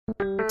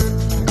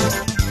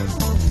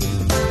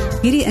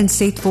Hierdie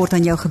inset word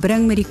aan jou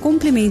gebring met die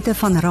komplimente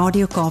van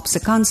Radio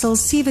Kaapse Kansel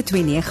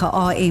 729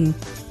 AM.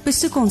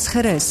 Besoek ons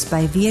gerus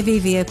by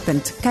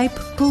www.cape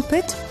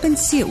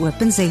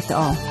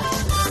pulpit.co.za.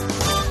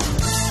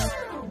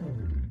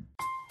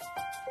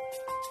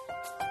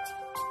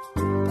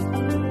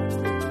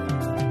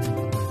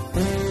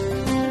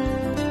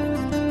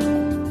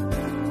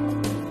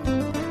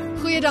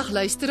 Goeiedag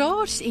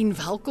luisteraars en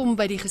welkom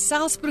by die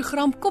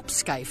geselsprogram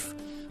KOPSKUIF,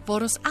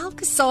 waar ons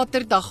elke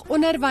Saterdag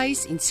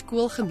onderwys en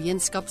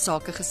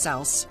skoolgemeenskapsake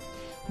gesels.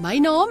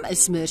 My naam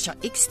is Mirsha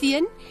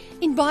Eksteen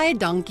en baie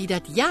dankie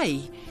dat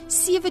jy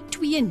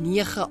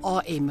 729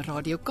 AM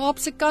Radio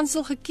Kaapse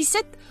Kansel gekies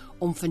het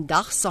om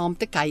vandag saam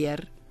te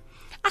kuier.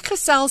 Ek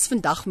gesels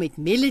vandag met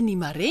Melanie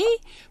Marais,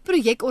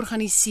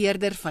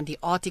 projekorganiseerder van die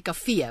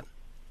ATKV.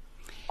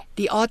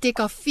 Die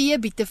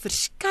ATKV bied 'n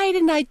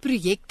verskeidenheid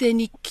projekte in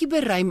die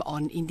kuberruim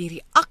aan en die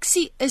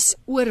reaksie is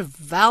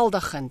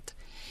oorweldigend.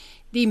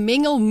 Die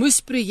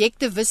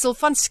mengelmoesprojekte wissel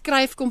van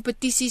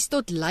skryfkompetisies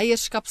tot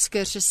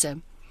leierskapskursusse.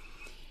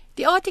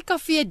 Die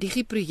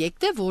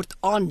ATKV-DigiProjekte word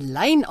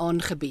aanlyn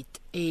aangebied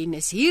en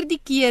is hierdie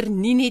keer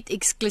nie net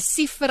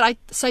eksklusief vir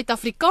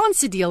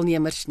Suid-Afrikaanse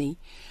deelnemers nie.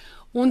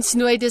 Ons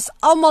nooi dus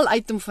almal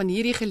uit om van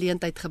hierdie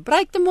geleentheid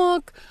gebruik te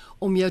maak,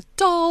 om jou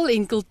taal-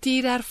 en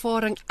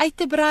kultuurervaring uit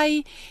te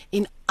brei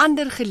en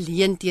ander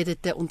geleenthede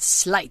te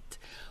ontsluit.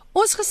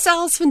 Ons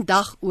gesels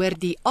vandag oor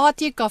die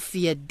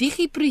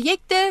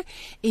ATKV-DigiProjekte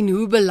en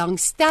hoe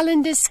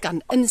belangstellendes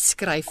kan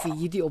inskryf vir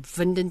hierdie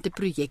opwindende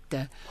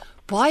projekte.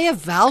 Baie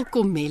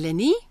welkom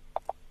Melanie.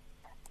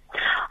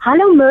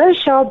 Hallo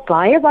Mirsha,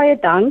 baie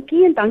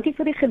dankie en dankie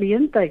vir die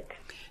geleentheid.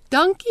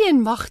 Dankie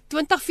en mag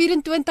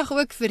 2024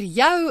 ook vir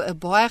jou 'n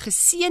baie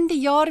geseënde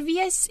jaar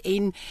wees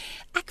en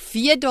ek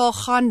weet daar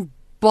gaan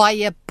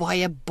baie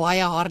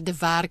harde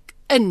werk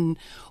in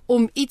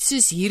om iets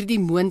soos hierdie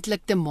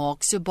moontlik te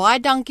maak. So baie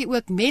dankie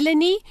ook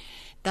Melanie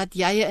dat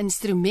jy 'n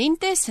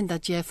instrument is en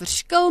dat jy 'n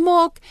verskil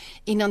maak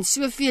en dan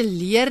soveel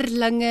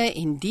leerlinge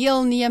en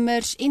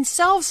deelnemers en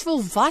selfs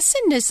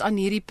volwassenes aan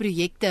hierdie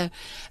projekte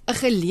 'n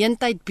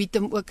geleentheid bied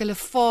om ook hulle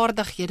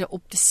vaardighede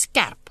op te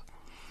skerp.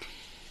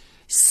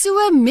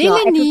 So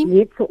Melanie, ja, ek is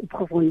net so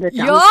opgewonde.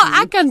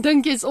 Ja, ek kan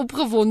dink jy is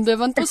opgewonde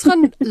want ons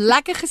gaan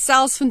lekker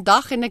gesels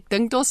vandag en ek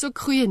dink daar's ook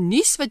goeie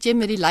nuus wat jy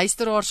met die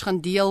luisteraars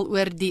gaan deel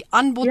oor die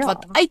aanbod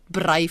wat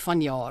uitbrei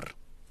vanjaar.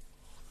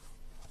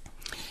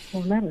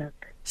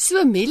 Wonderlik.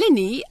 So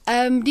Melanie,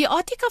 die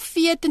ATKV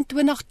het in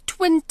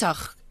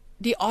 2020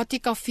 die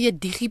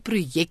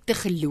ATKV-DigiProjekte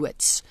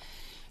geloods.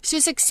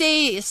 Soos ek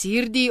sê, is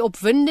hierdie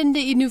opwindende,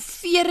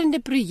 innoverende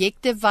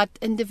projekte wat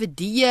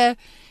individue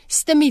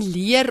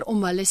stimuleer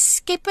om hulle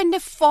skeppende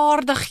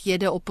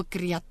vaardighede op 'n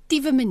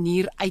kreatiewe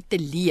manier uit te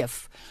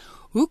leef.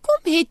 Hoekom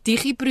het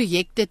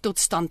DigiProjekte tot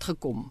stand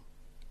gekom?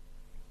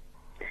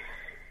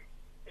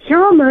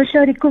 Ja,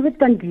 Mirsha, die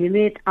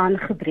COVID-pandemie het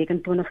aangebreek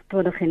in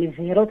 2020 en die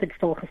wêreld het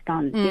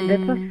stilgestaan. En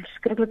dit was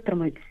verskriklik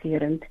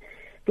traumatiserend.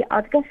 Die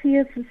ATKV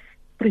se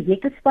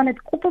projektespan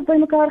het koppe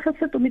bymekaar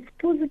gesit om iets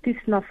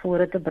positiefs na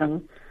vore te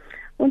bring.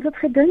 Ons het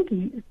gedink,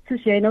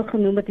 soos jy nou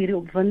genoem het, hierdie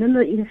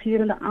opwindende,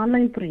 innoverende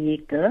aanlyn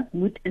projekte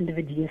moet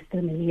individue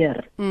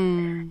stimuleer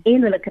en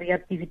hulle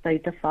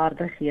kreatiwiteit en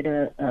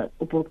vaardighede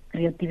op 'n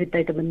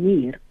kreatiwiteit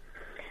manier.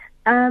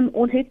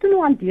 Ons het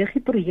toen aan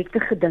DigiProjekte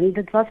gedink.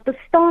 Dit was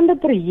bestaande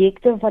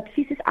projekte wat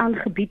fisies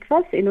aangebied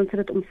was en ons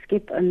het dit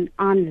omskep in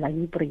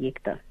aanlyn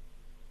projekte.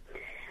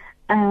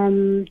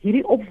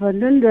 Hierdie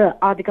opwindende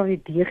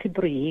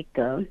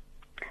ATKV-DigiProjekte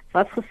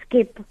was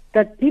geskep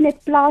dat nie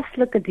net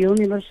plaaslike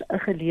deelnemers 'n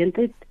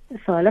geleentheid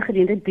vir hulle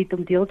geleentheid bied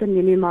om deel te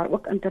neem, maar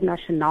ook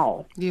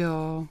internasionaal.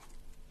 Ja.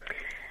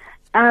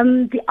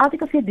 Die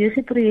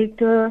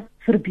ATKV-DigiProjekte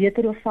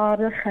verbeter jou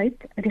vaardigheid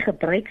in die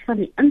gebruik van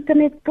die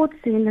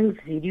internetpotsendings,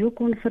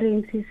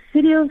 videokonferensies,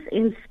 video's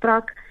en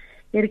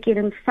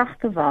spraakherkenning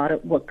sagte ware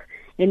ook.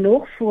 En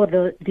nog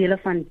voordele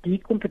van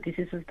die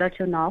kompetisies is dat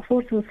jou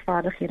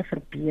navorsingsvaardighede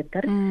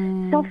verbeter,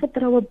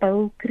 selfvertroue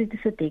bou,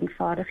 kritiese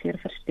denkvaardighede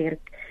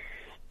versterk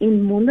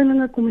en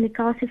mondelinge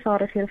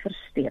kommunikasievaardighede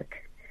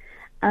versterk.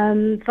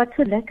 Wat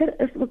so lekker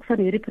is ook van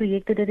hierdie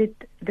projekte,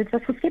 dit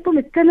was geskep om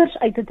met kinders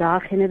uit te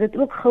daag en dit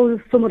ook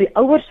gou sommer die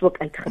ouers ook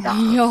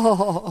uitgedaag.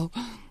 Ja.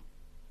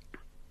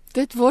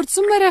 Dit word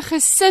sommer 'n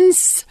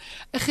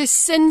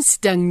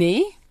gesinsding,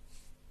 nê?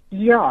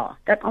 Ja,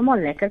 dat almal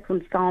lekker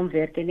kon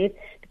saamwerk en net 'n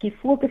bietjie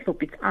fokus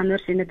op iets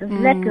anders en dit is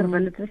lekker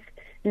want dit is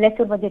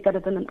lekker wat jy kan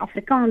dit in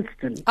Afrikaans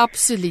doen.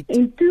 Absoluut.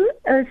 En toe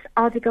is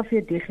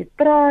ATKV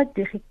DigiPraat,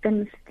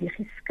 DigiKuns,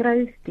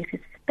 DigiSkryf,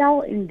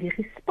 DigiSpel en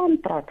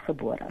DigiSpanpraat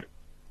gebore.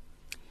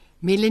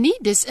 Melanie,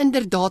 dis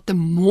inderdaad 'n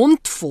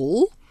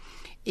mondvol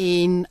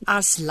en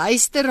as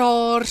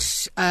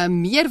luisteraars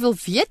meer wil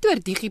weet oor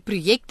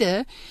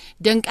DigiProjekte,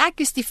 dink ek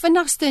is die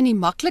vinnigste en die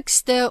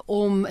maklikste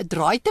om 'n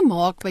draai te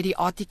maak by die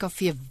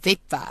ATKV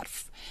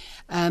webwerf.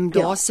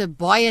 Daar's 'n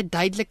baie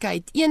duidelike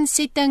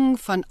uiteensetting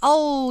van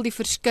al die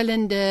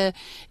verskillende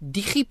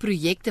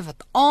DigiProjekte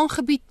wat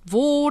aangebied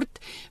word.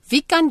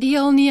 Wie kan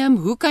deelneem?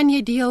 Hoe kan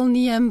jy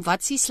deelneem? Wat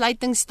is die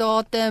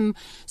sluitingsdatum?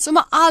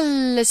 Sommige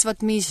alles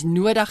wat mens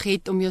nodig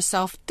het om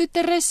jouself toe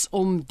te rus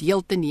om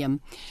deel te neem.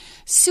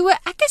 So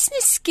ek is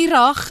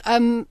nuuskierig,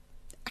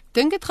 ek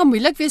dink dit gaan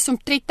moeilik wees om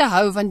tred te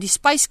hou want die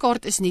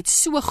spyskaart is net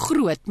so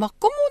groot, maar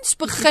kom ons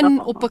begin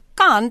op 'n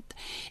kant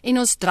en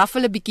ons draf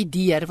hulle bietjie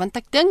deur want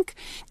ek dink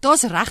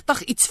daar's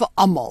regtig iets vir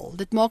almal.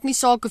 Dit maak nie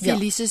saak of jy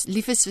lief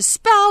is vir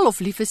spel of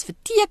lief is vir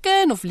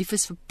teken of lief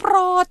is vir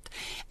praat.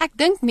 Ek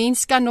dink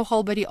mens kan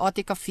nogal by die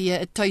ATKV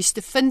 'n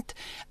tuiste vind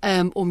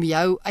om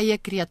jou eie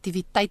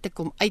kreatiwiteit te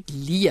kom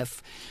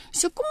uitleef.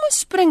 So kom ons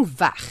spring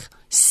weg.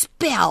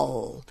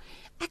 Spel.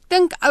 Ek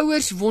dink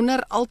ouers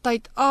wonder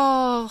altyd,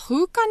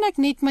 hoe kan ek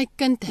net my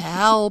kind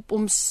help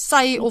om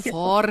sy of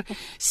haar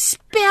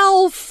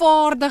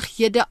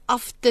spelvaardighede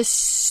af te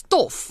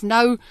stof?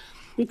 Nou,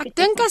 ek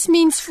dink as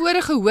mens voor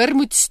 'n gehoor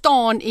moet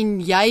staan en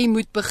jy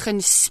moet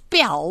begin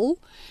spel,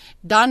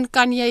 dan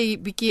kan jy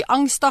bietjie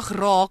angstig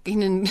raak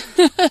en 'n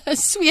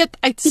sweet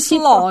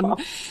uitslaan.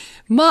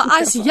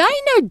 Maar as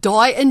jy nou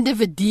daai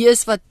individu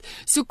is wat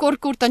so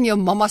kort aan jou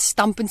mamma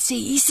stamp en sê,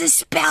 hier's 'n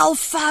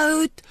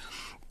spelfout,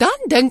 dan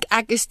dink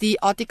ek is die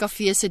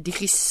ATKV se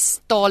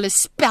digitale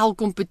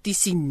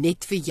spelkompetisie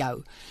net vir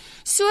jou.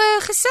 So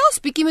gesels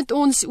bietjie met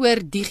ons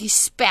oor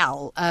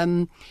digispel.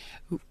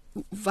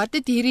 Wat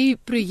het hierdie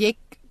projek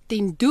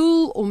ten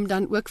doel om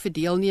dan ook vir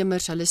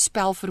deelnemers hulle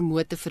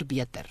spelvermoë te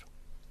verbeter?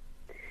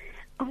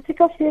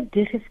 ATKV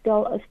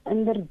digispel is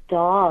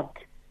inderdaad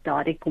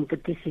daardie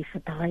kompetisie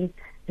vir daai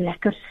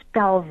lekker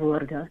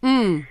spelwoorde.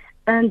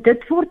 En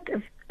dit word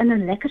in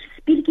 'n lekker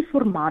speletjie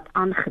formaat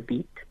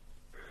aangebied.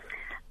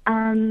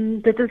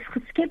 Dit is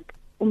geskep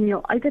om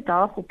jou uit te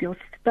daag op jou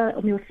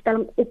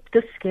spelling op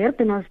te skerp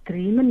en daar's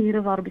 3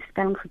 maniere waarop die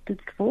spelling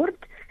getoets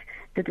word.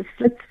 Dit is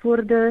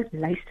flitswoorde,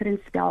 luister en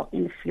spel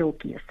en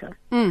veelkeuse.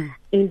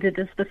 En dit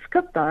is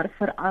beskikbaar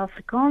vir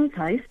Afrikaans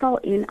huistaal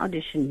en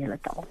addisionele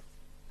taal.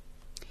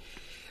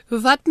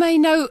 Wat my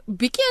nou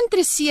bietjie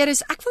interesseer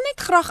is, ek wil net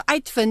graag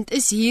uitvind,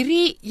 is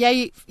hierdie,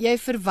 jy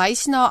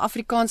verwys na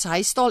Afrikaans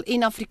huistaal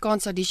en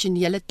Afrikaans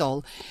addisionele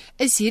taal.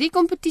 Is hierdie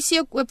kompetisie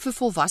ook oop vir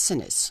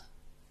volwassenes?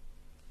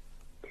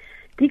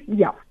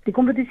 Die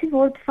kompetisie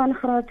word van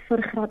graad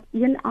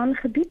 1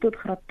 aangebied tot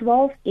graad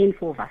 12 en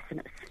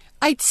volwassenes.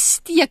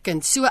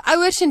 Uitstekend. So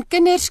ouers en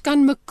kinders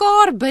kan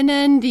mekaar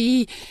binne in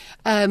die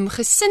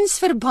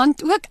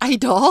gesinsverband ook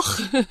uitdaag.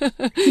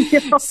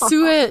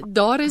 So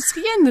daar is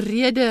geen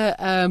rede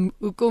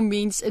hoekom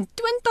mens in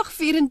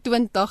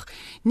 2024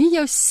 nie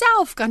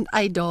jouself kan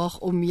uitdaag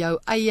om jou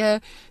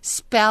eie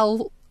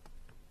spel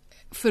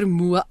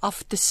vermoë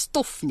af te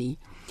stof nie.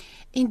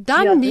 En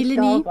dan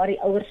Melanie, waar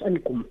die ouers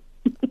inkom.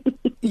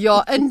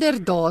 Ja,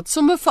 inderdaad,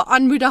 sommer vir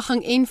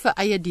aanmoediging en vir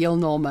eie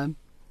deelname.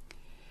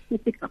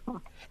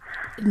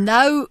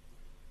 Nou,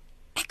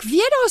 ek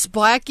weet daar's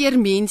baie keer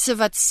mense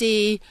wat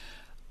sê,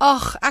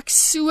 ag, ek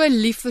so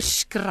lief vir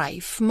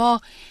skryf, maar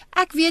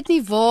ek weet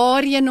nie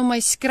waarheen om my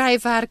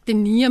skryfwerk te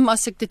neem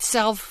as ek dit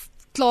self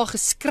klaar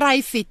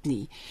geskryf het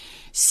nie.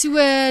 So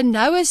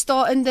nou is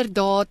daar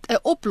inderdaad 'n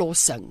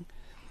oplossing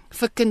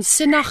vir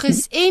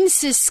kindsinniges en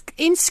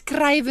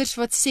skrywers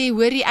wat sê,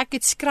 hoorie, ek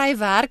het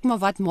skryfwerk, maar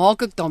wat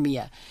maak ek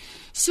daarmee?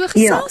 So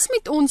gesels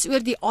met ons oor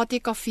die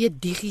ATKV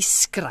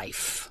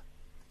DigiSkryf.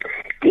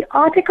 Die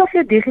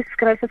ATKV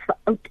DigiSkryf is vir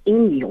oud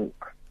en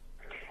jonk.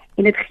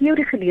 En dit gee jou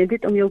die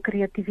geleentheid om jou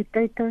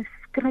kreatiwiteit te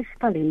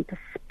skryftalent te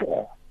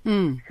spog.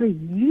 So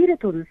hier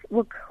het ons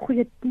ook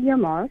goeie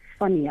temas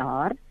van die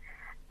jaar.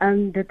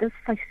 Dit is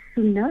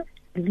seisoene,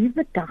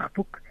 liewe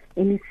dagboek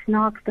en die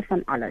snaakste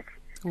van alles.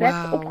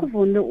 Ek is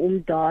opgewonde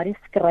om daardie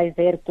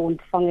skryfwerk te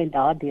ontvang en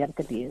daardeur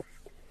te lees.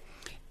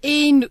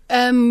 En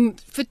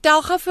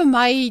vertel gou vir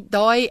my,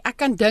 ek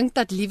kan dink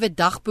dat liewe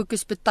dagboek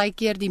is baie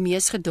keer die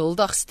mees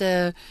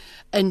geduldigste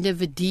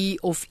individu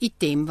of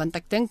item, want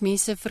ek dink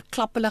mense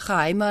verklap hulle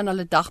geheime in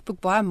hulle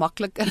dagboek baie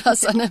makliker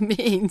as aan 'n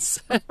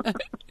mens.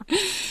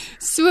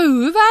 So,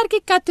 hoe werk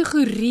die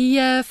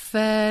kategorieë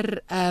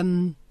vir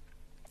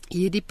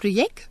hierdie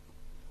projek?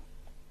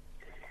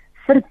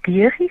 Vir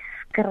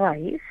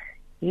DigiSkryf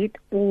het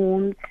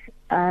ons,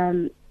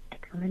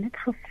 ek wil net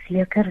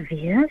verseker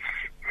wees,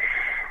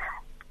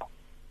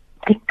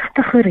 die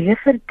kategorie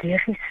vir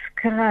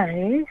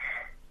DigiSkryf,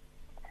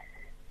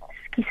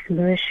 ekskuus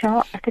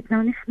Mersha, ek het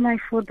nou nie vir my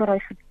voorberei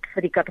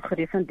vir die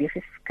kategorie van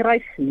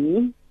DigiSkryf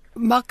nie,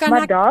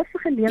 maar daar is 'n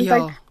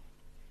geleentheid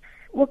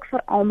ook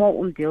vir almal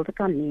om deel te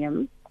kan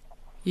neem.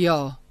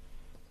 Ja.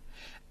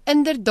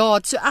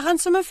 Inderdaad, so ek gaan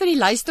sommer vir die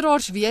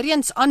luisteraars weer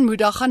eens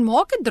aanmoedig, gaan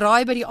maak 'n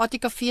draai by die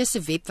ATKV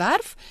se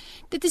webwerf.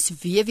 Dit is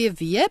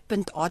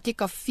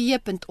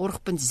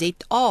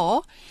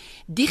www.atkv.org.za.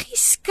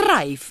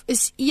 DigiSkryf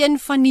is een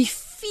van die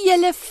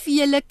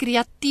vele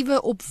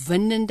kreatiewe,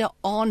 opwindende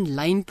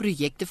aanlyn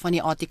projekte van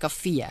die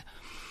ATKV.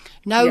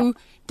 Nou,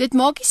 dit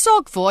maak nie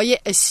saak waar jy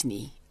is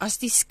nie. as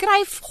die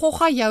skryf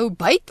gogga jou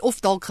byt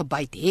of dalk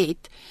gebyt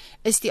het,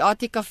 is die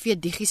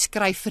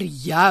ATKV-DigiProjekte vir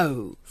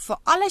jou,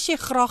 veral as jy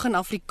graag in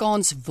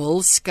Afrikaans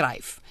wil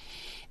skryf.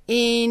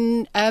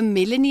 En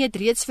Melanie het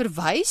reeds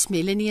verwys,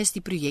 Melanie is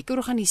die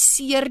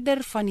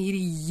projekorganiseerder van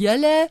hierdie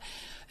hele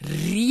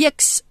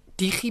reeks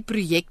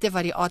DigiProjekte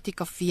wat die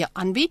ATKV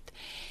aanbied.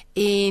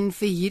 En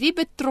vir hierdie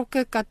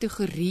betrokke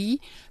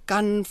kategorie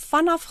kan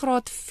vanaf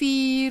graad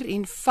 4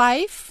 en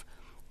 5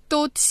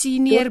 tot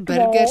senior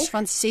burgers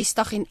van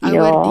 60 en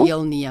ouer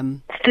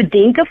deelneem.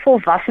 Studente,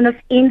 volwassenes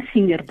en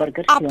senior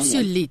burgers.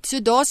 Absoluut.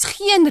 So daar's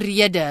geen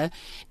rede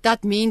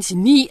dat mens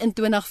nie in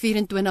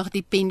 2024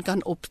 die pen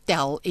kan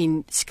optel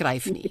en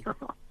skryf nie.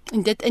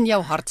 En dit in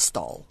jou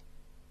hartstaal.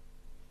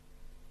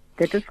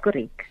 Dit is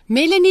korrek.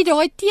 Melanie,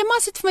 daai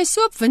temas het vir my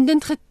so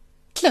opwindend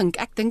geklink.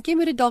 Ek dink jy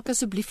moet dit dalk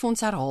asseblief vir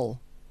ons herhaal.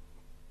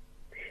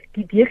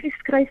 Die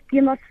DigiProjekte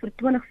temas vir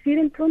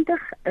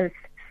 2024 is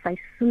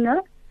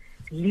seisoene,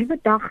 liewe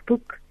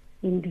dagboek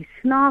en die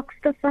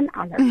snaakste van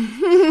alles.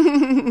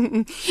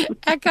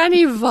 Ek kan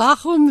nie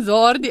wag om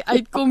daar die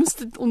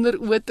uitkomste onder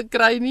oë te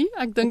kry nie.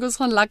 Ek dink ons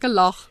gaan lekker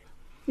lag.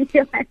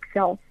 Ja, ek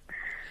self.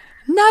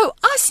 Nou,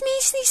 as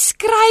mens nie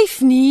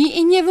skryf nie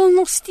en jy wil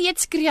nog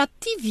steeds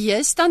kreatief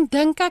wees, dan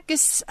dink ek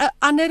is 'n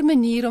ander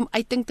manier om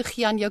uiting te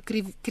gee aan jou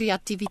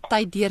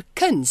kreatiwiteit deur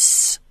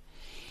kuns.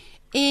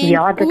 En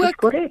ja, dit is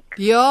korrek.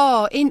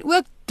 Ja, en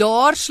ook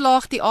daar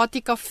slaag die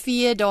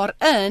ATKV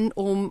daarin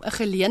om 'n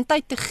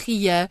geleentheid te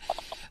gee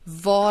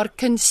waar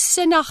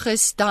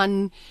kunstsinniges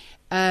dan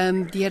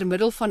deur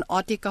middel van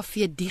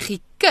ATKV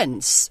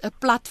DigiKuns 'n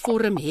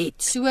platform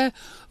het. So,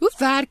 hoe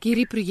werk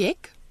hierdie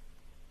projek?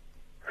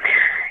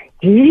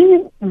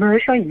 Hier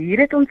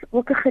het ons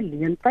ook 'n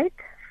geleentheid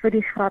vir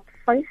die graad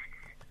 5,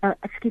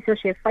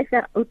 as jy 5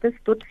 jaar oud is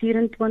tot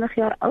 24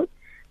 jaar oud,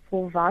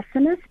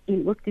 volwassenes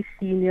en ook die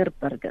senior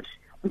burgers.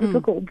 Ons het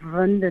ook 'n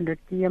opwindende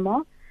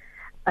tema,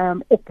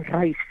 op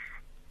reis.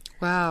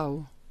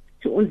 Wow.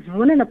 So ons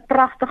woon in 'n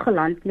pragtige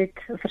land met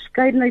 'n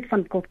verskeidenheid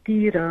van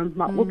kulture,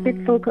 maar ook met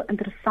sulke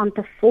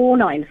interessante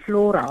fauna en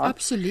flora.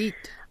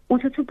 Absoluut.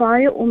 Ons het so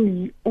baie om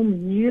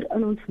hier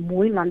in ons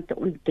mooi land te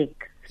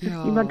ontdek.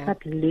 Soos iemand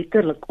wat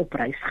letterlik op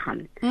reis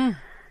gaan.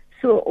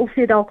 So of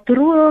jy dalk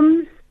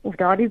droom, of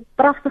daardie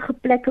pragtige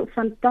plekke,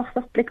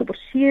 fantastige plekke op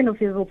see, of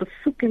jy wil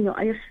besoek en jou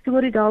eie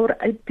storie daaroor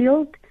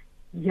uitbeeld,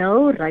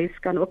 jou reis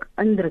kan ook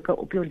indrukke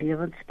op jou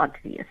lewenspad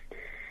wees.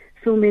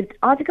 So met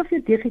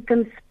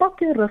ATKV-DigiProjekte pak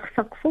jou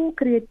rugsak vol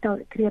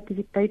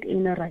kreatiwiteit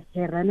en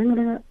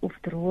herinneringe of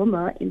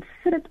drome en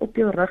sit dit op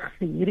jou rug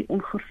vir hierdie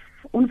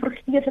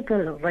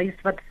onvergeetlike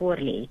reis wat voor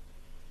lê.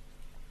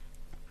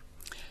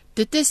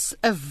 Dit is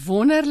 'n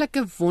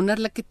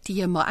wonderlike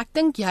tema. Ek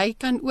dink jy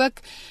kan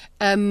ook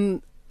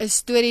 'n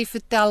storie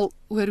vertel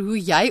oor hoe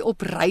jy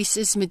op reis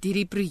is met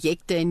hierdie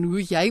projekte en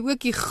hoe jy ook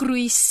die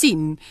groei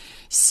sien.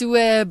 So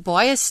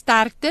baie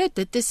sterkte.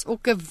 Dit is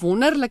ook 'n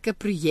wonderlike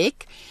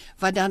projek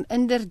wat dan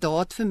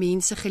inderdaad vir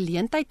mense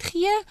geleentheid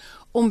gee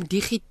om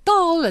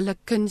digitaal hulle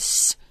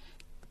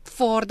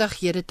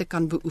kunsvaardighede te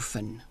kan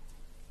beoefen.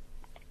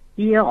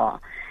 Ja,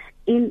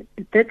 en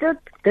dit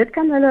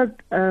kan hulle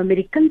met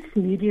die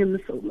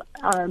kunsmediums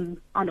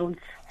aan ons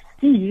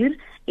stuur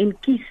en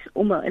kies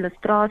om 'n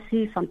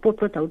illustrasie van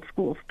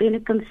potloodhoutskool of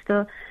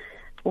pennekunste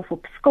of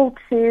op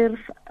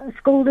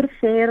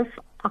skilderverf,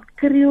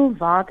 akriel,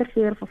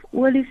 waterverf of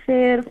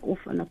olieverf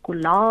of in 'n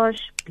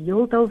collage,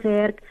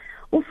 beeldhouwerk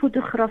of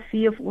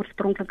fotografie of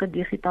oorspronklike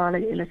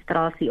digitale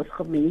illustrasie of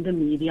gemengde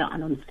media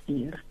aan ons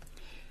stuur.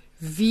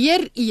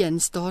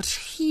 Weereens,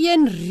 daar's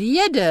geen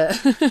rede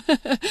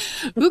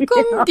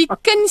hoekom die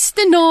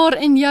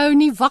kunstenaar in jou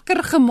nie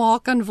wakker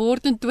gemaak kan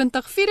word in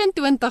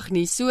 2024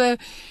 nie. So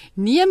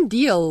neem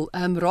deel,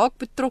 raak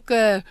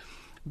betrokke,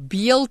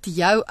 beeld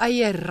jou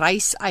eie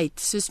reis uit.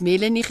 Soos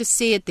Melanie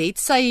gesê het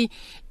sy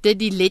dit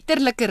die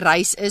letterlike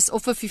reis is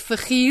of 'n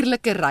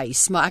figuurlike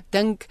reis, maar ek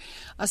dink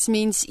as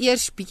mens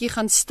eers bietjie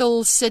gaan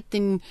stil sit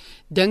en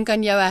dink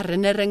aan jou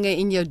herinneringe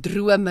en jou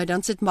drome,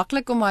 dan sit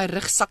maklik om daai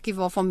rugsakkie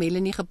waarvan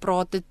Melanie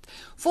gepraat het,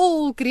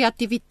 vol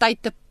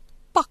kreatiwiteit te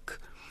pak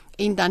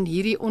en dan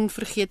hierdie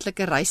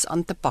onvergeetlike reis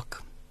aan te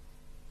pak.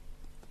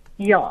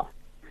 Ja,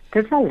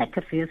 dit sal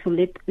lekker wees om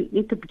net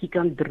 'n bietjie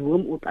kan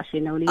droom op as jy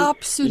nou nie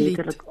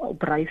letterlik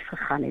op reis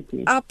gegaan het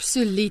nie.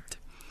 Absoluut.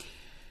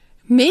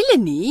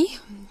 Melanie,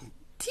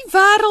 die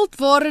wêreld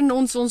waarin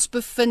ons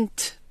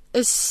bevind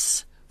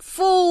is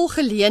vol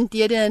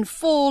geleenthede en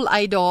vol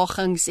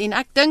uitdagings en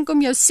ek dink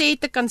om jou sê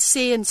te kan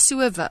sê in so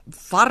 'n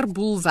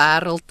warboel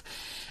wêreld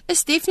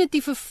is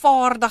definitief 'n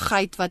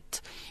vaardigheid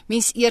wat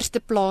mens eerste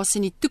plaas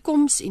in die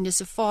toekoms en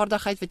dis 'n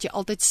vaardigheid wat jy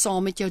altyd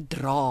saam met jou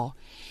dra.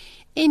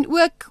 En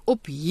ook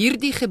op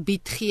hierdie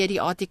gebied gee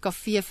die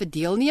ATKV vir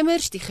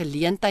deelnemers die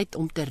geleentheid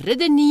om te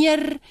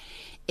redeneer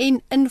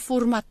en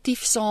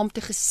informatief saam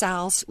te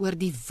gesels oor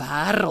die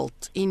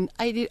wêreld en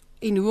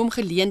hoe om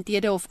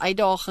geleenthede of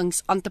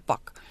uitdagings aan te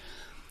pak.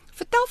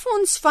 Vertel vir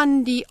ons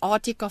van die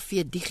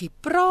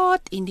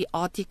ATKV-DigiProjekte en die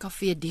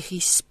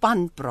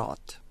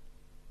ATKV-DigiSpanpraat.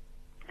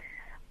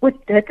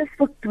 Dit is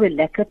ook 2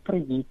 lekker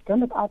projekte.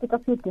 Met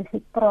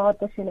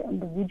ATKV-DigiProjekte is julle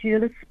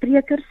individuele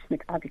sprekers.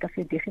 Met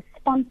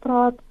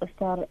ATKV-DigiSpanpraat is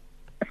daar 'n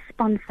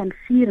span van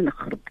 4 in 'n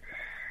groep.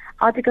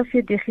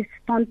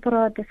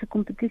 ATKV-DigiSpanpraat is 'n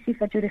kompetisie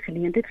wat jou die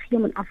geleentheid gee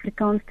om in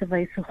Afrikaans te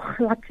wys hoe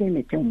glad jy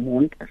met jou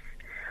mond is.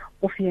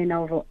 Of jy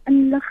nou wil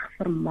inlig,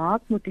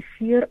 vermaak,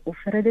 motiveer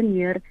of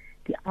redeneer,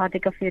 die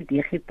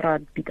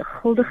ATKV-DigiProjekte bied 'n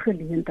guldige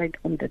geleentheid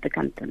om dit te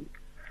kan doen.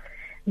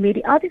 Met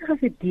die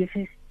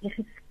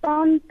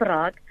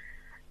ATKV-DigiSpanpraat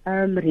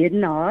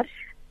redenaars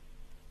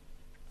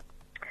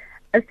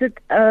is dit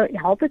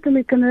help dit om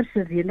die kinders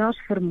se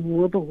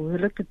redenaarsvermoë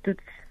behoorlik te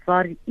toets,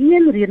 waar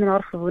een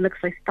redenaar gewoonlik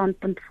sy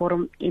standpunt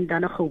vorm en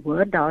dan 'n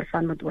gehoor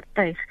daarvan moet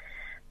oortuig.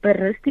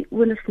 Berus die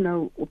onus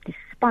nou op die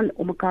span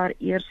om mekaar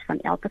eers van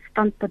elke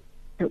standpunt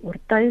te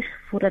oortuig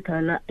voordat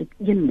hulle uit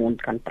een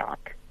mond kan praat.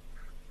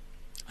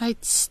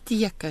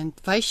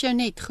 Uitstekend. Wys jou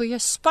net goeie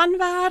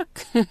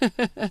spanwerk.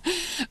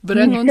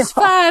 Bring ons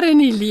ver in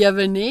die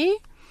lewe, nê?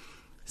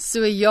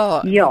 So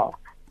ja. Ja.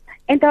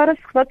 En daar is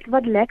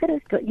wat lekker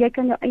is, jy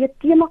kan jou eie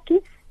tema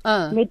kies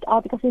met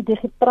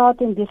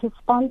ATKV-DigiProjekte en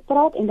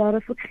DigiSpanpraat en daar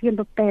is ook geen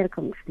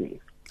beperkings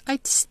nie.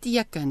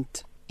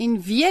 Uitstekend.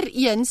 En weer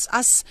eens,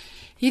 as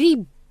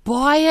hierdie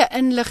baie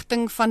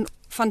inligting van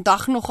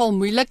vandag nogal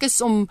moeilik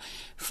is om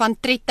van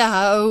tred te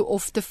hou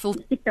of te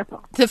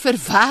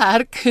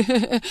verwerk,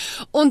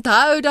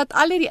 onthou dat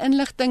al hierdie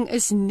inligting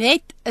is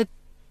net 'n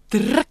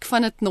druk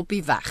van 'n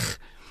knoppie weg.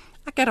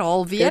 Ek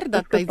herhaal weer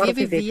dat by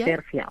www.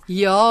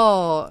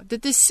 Ja,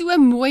 dit is so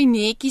mooi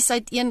netjies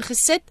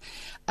uiteengesit.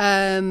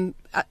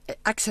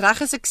 Ek's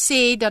reg as ek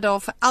sê dat daar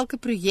vir elke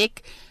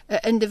projek 'n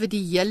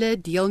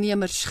individuele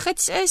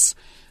deelnemersgids is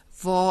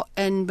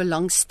waarin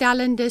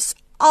belangstellendes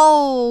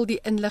al die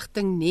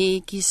inligting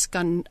netjies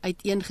kan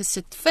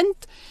uiteengesit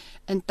vind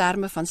in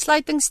terme van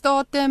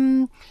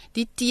sluitingsdatum,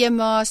 die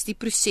temas, die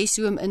proses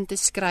hoe om in te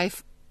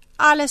skryf,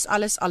 alles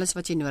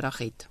wat jy nodig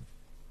het.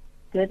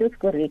 Dit is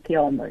korrek,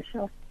 ja,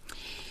 Marsha.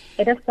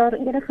 En as daar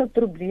enige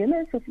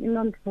probleme is of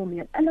iemand wil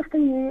meer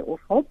inligting hê of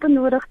hulp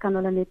benodig, kan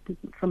hulle net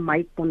vir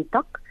my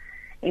kontak.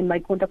 En my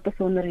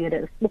kontakbesonderhede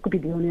is ook op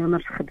die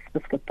deelnemersgids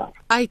beskikbaar.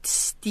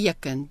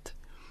 Uitstekend.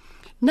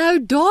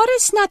 Nou daar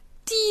is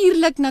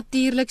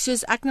natuurlik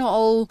soos ek nou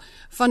al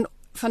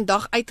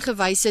vandag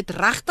uitgewys het,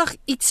 regtig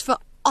iets vir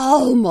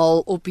almal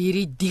op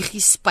hierdie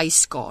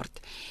digi-spyskaart.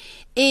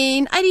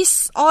 En uit die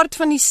aard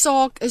van die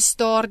saak is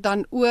daar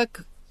dan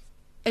ook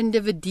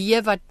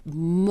individue wat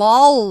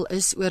mal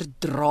is oor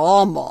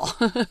drama.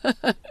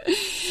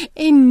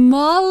 En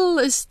mal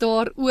is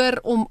daaroor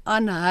om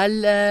aan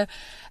hulle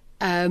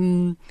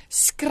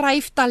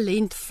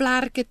skryftalent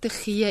vlerke te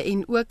gee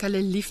en ook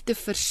hulle liefde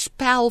vir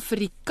spel vir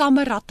die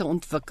kamera te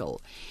ontwikkel.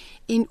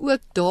 En ook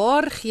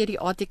daar gee die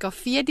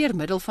ATKV deur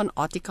middel van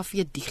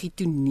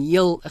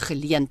ATKV-DigiToneel 'n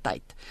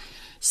geleentheid.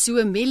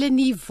 So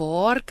Melanie,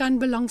 waar kan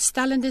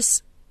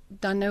belangstellendes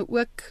dan nou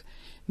ook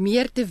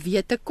meer te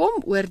wete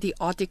kom oor die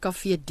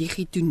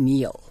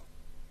ATKV-DigiToneel?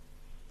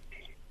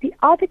 Die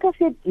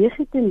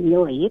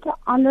ATKV-DigiToneel het 'n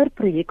ander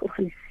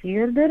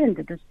projekorganiseerder en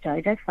dit is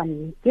JJ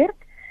van Niekerk.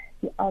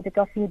 Die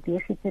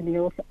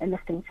ATKV-DigiToneel se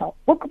inligting sal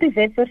ook op die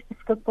webwerf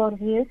beskikbaar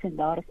wees en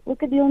daar is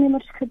ook 'n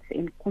deelnemersgids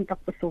en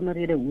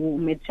kontakbesonderhede hoe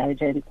om met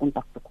JJ in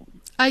kontak te kom.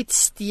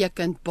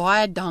 Uitstekend,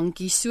 baie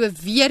dankie. So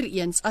weer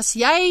eens, as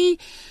jy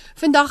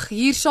vandag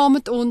hier saam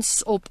met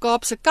ons op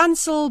Kaapse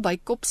Kansel by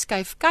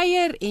KOPSKUIF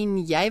kuier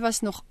en jy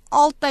was nog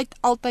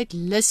altyd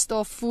lus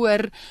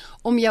daarvoor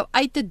om jou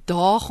uit te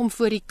daag om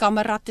voor die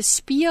kamera te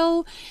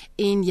speel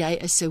en jy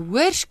is 'n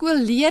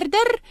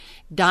hoërskoolleerder,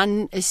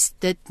 dan is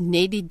dit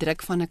net die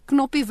druk van 'n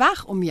knoppie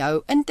weg om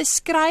jou in te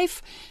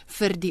skryf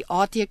vir die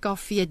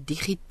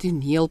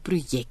ATKV-DigiToneel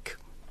projek.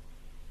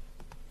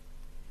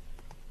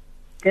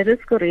 Dit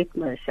is korrek,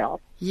 Michelle.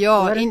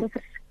 Ja, daar is 'n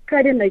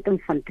verskeidenheid om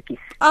van te kies.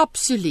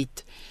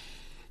 Absoluut.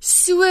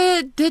 So,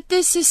 dit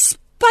is 'n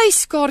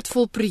spyskaart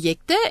vol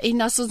projekte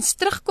en as ons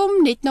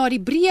terugkom net na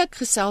die breek,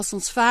 gesels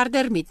ons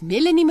verder met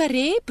Melanie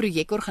Marais,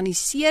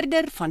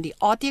 projekorganiseerder van die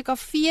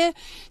ATKV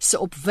se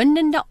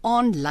opwindende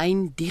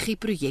aanlyn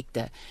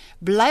digiprojekte.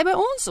 Bly by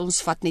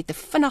ons vat net 'n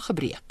vinnige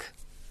breek.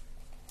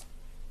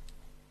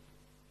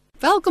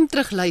 Welkom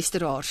terug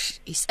luisteraars.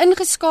 Is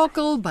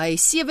ingeskakel by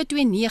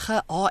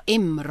 729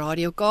 AM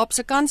Radio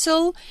Kaapse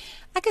Kansel.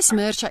 Ek is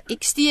Melanie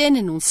Marais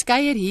en ons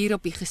kuier hier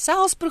op die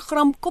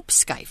geselsprogram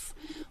KOPSKUIF,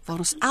 waar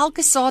ons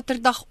elke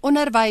Saterdag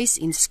onderwys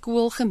en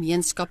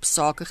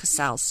skoolgemeenskapsake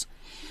gesels.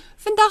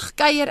 Vandag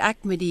kuier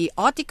ek met die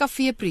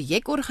ATKV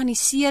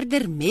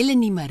projekorganiseerder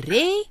Melanie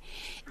Marais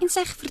en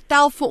sy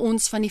vertel vir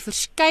ons van die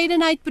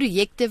verskeidenheid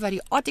projekte wat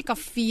die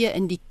ATKV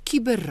in die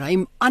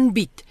kuberruim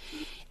aanbied.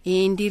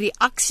 En die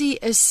reaksie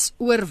is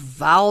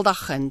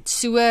oorweldigend.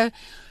 So,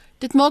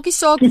 dit maak nie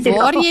saak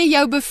waar jy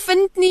jou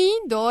bevind nie,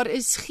 daar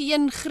is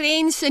geen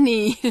grense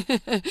nie.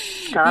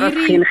 Daar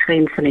is geen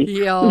grense nie.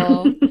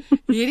 Ja,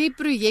 hierdie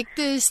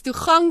projekte is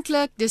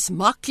toeganklik, dis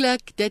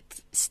maklik, dit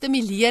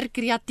stimuleer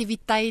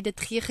kreatiwiteit, dit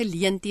gee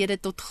geleenthede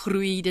tot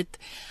groei, dit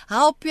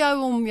help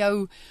jou om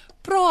jou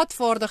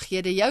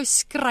praatvaardighede, jou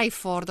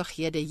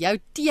skryfvaardighede, jou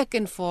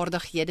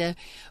tekenvaardighede,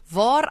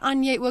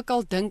 waaraan jy ook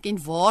al dink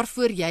en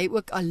waarvoor jy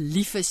ook al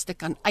lief is te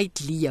kan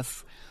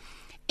uitleef.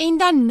 En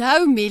dan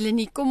nou,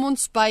 Melanie, kom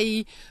ons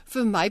by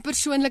vir my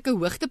persoonlike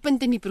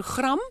hoogtepunt in die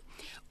program,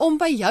 om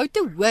by jou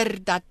te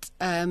hoor dat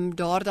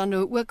daar dan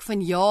nou ook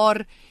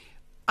vanjaar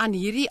aan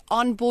hierdie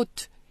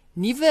aanbod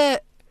nuwe,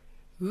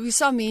 hoe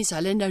sal mense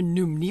hulle nou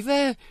noem,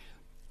 nuwe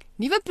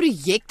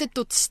projekte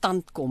tot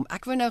stand kom.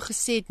 Ek wou nou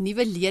gesê het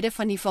nuwe lede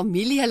van die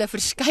familie hulle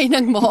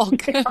verskyning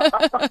maak.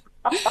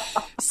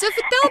 So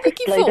vertel 'n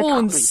bietjie vir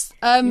ons.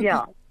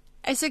 Ja.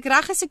 Is ek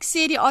reg as ek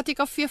sê die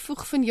ATKV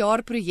voeg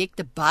vanjaar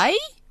projekte by?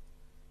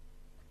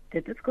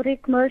 Dit is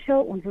korrek,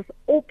 Marshall. Ons is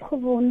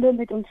opgewonde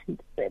met ons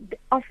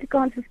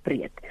Afrikaans is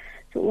breed.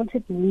 So ons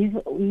het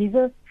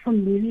nuwe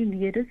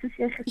familielede, soos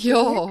jy gesê het.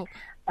 Ja.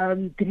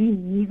 3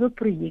 nuwe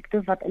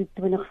projekte wat in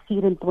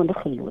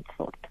 2024 geloods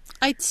word.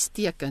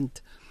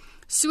 Uitstekend.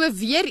 So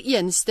weer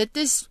eens, dit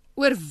is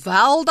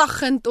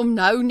oorweldigend om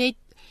nou net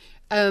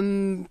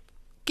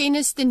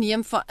kennis te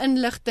neem van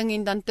inligting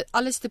en dan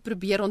alles te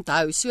probeer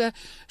onthou.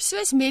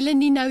 Soos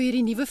Melanie nou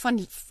hierdie nuwe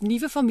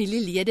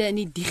familielede in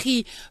die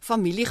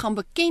Digi-familie gaan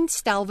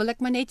bekendstel, wil ek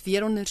maar net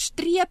weer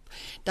onderstreep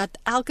dat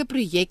elke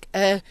projek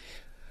 'n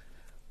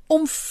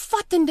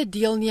omvattende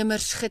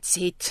deelnemersgids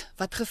het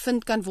wat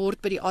gevind kan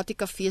word by die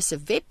ATKV se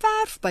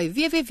webwerf by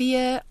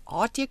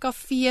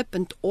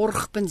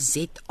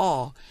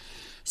www.atkv.org.za.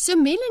 So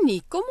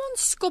Melanie, kom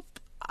ons skop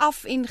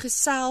af en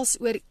gesels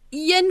oor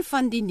een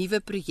van die nuwe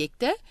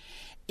projekte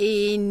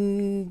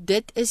en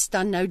dit is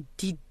dan nou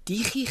die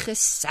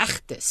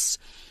Digi-gesegdes.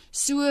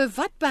 So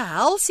wat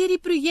behels hierdie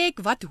projek,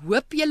 wat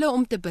hoop julle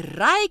om te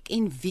bereik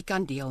en wie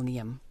kan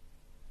deelneem?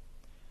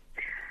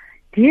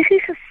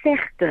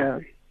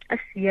 Digi-gesegde, as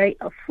jy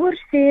 'n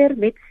voorsteer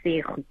met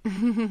sê goed,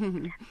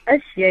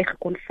 is jy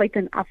gekonfyt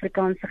in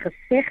Afrikaanse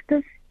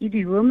gesegdes,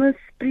 idiomes,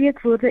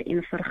 spreekwoorde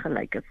en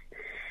vergelykings.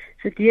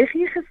 So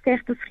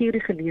Digi-gesegdes gee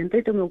die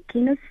geleentheid om jou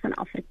kennis van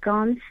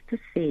Afrikaans te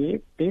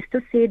sê,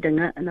 beste sê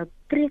dinge in 'n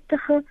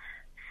prettige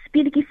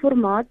speletjie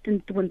formaat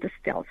tentoon te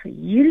stel. So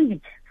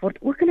hierdie word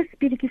ook in 'n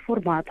speletjie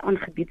formaat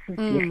aangebied soos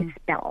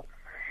Digi-spel.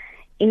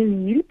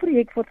 En hierdie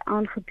projek word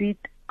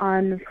aangebied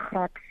aan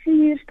graad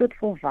 4 tot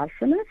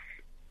volwassenes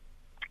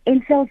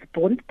en selfs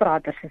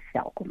bondpraters is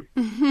welkom.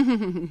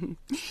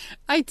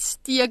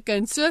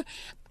 Uitstekend. So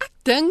ek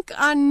dink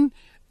aan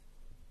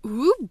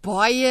hoe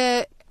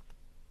baie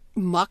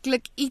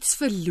maklik iets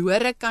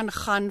verlore kan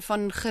gaan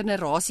van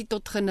generasie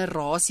tot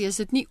generasie as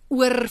dit nie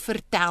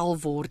oorvertel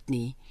word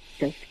nie.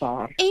 Dis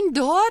waar. En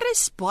daar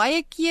is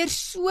baie keer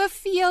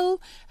soveel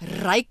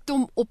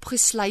rykdom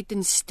opgesluit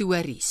in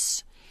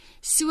stories.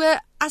 So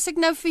as ek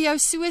nou vir jou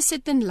so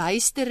sit en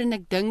luister en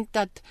ek dink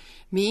dat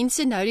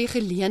mense nou die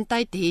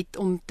geleentheid het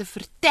om te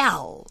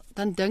vertel,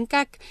 dan dink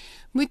ek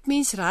moet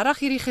mens regtig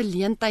hierdie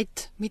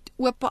geleentheid met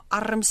oop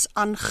arms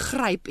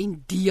aangryp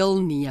en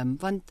deelneem,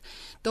 want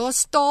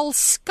daar's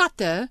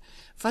taalskatte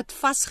wat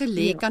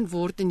vasgelê kan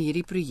word in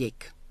hierdie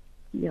projek.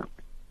 Ja.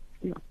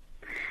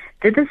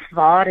 Dit is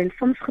waar en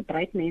soms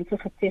gebruik mense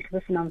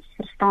gesegdes en dan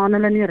verstaan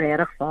hulle nie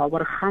regtig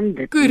waaroor gaan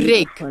dit.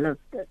 Korrek.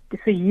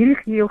 So hier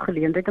gee jou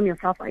geleentheid om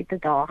jouself uit te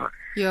daag.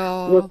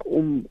 Ja. Ook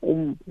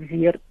om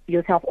weer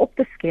jouself op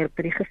te skerp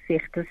by die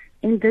gesegdes.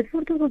 En dit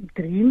word ook op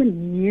 3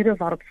 maniere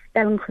waarop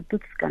spelling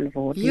getoets kan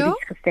word. Ja?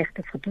 Die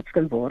gesegdes getoets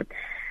kan word.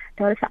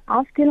 Daar is 'n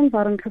afdeling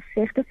waarin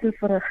gesegdes en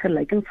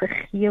vergelykings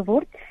gegee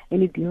word en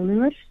die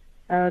deelnemers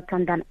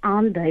kan dan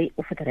aandui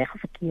of dit reg of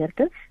verkeerd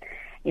is.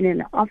 En in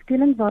 'n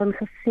afdeling waarin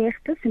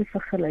gesegdes en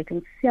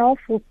vergelykings self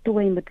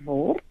voltooi moet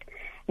word.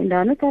 En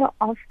dan is daar 'n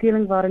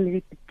afdeling waarin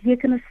die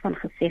betekenis van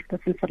gesegdes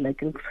en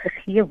vergelykings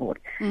gegee word.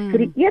 So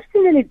die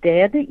eerste en die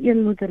derde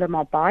een moet hulle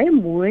maar baie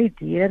mooi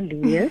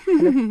deurlees.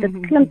 En dit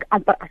klink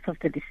amper asof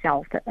dit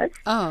dieselfde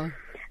is.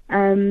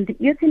 Die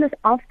eerste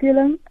is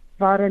afdeling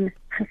waarin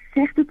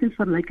gesegdes en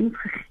vergelykings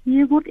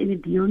gegee word en die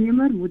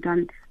deelnemer moet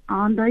dan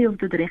aandui of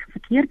dit reg of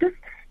verkeerd is.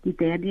 Die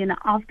derde in 'n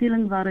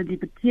afdeling waar die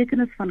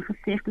betekenis van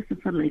gesegdes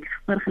en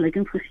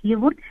vergelykings gegee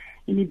word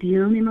en die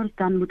deelnemers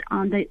dan moet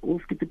aandui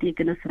of die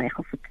betekenis reg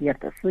of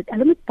verkeerd is. So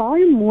hulle moet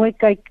baie mooi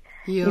kyk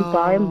en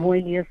baie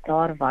mooi lees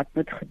daar wat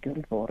moet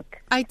gedoen word.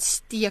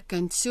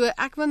 Uitstekend. So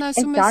ek wil nou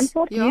En dan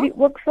word hierdie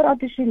ook vir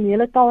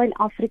addisionele taal en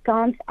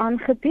Afrikaans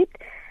aangebied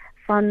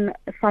van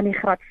die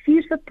graad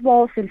 4 tot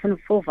 12 en van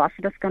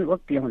volwassenes kan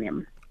ook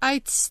deelneem.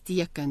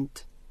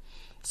 Uitstekend.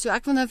 So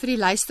ek wil nou vir die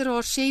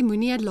luisteraar sê,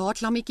 moenie 'n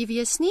laat lammetjie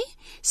wees nie,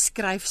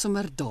 skryf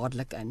sommer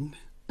dadelik in.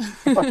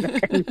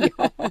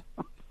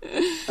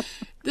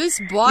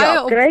 Dis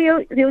baie kry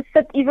jou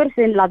sit iewers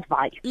en laat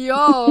waai.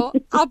 Ja,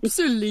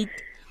 absoluut.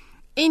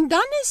 En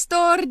dan is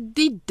daar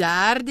die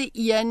derde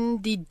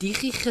een, die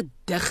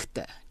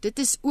Digi-gedigte. Dit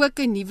is ook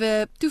 'n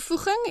nuwe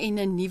toevoeging en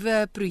 'n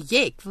nuwe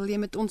projek. Wil jy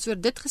met ons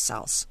oor dit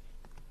gesels?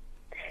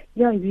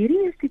 Ja,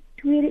 hierdie is die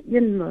tweede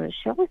een,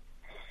 Marshall.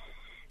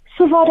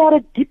 So waar daar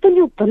 'n diep in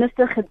jou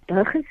binneste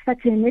gedig is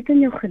wat jy net in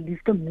jou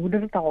geliefde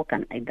moedertaal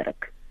kan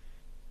uitdruk.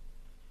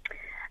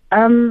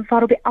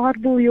 Waarop die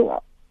aardbol jou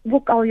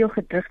ook al jou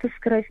gedigte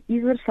skryf,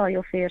 iewers sal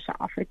jou verse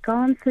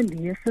Afrikaanse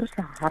leser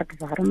se hart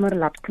warmer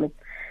laat klop.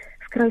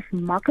 Skryf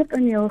maklik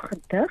in jou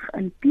gedig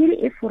in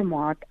PDF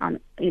formaat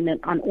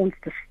aan ons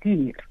te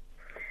stuur.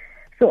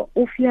 So,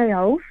 of jy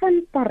hou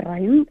van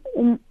parym,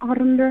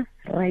 omarmde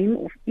rym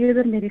of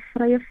eerder met die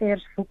vrye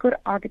vers woeker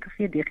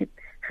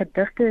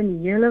ATKV-DigiProjekte in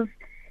die hele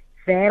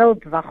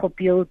wêreld wag op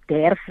jou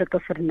derflike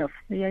vernuf.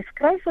 So, jy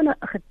skryf 'n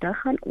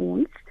gedig aan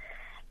ons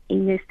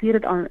en jy stuur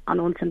dit aan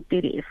ons in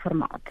PDF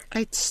formaat.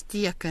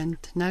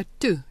 Uitstekend. Nou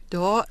toe,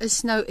 daar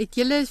is nou, het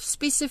julle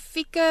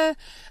spesifieke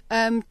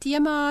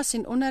temas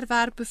en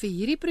onderwerpe vir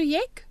hierdie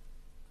projek?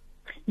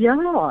 Ja,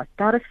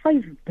 daar is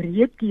 5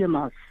 breë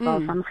temas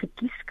waarvan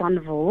gekies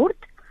kan word.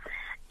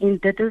 En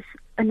dit is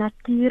 'n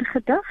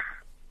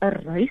natuurgedig, 'n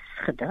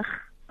reisgedig,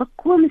 'n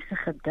komiese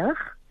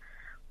gedig,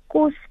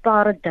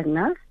 kosbare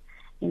dinge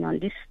en dan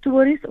die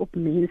stories op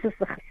mense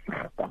se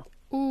gesigte.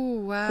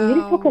 Ooh, wow. So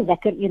hierdie is ook 'n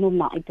lekker een om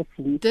na uit te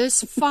sien.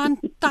 Dis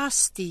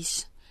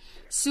fantasties.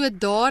 So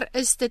daar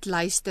is dit,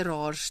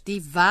 luisteraars,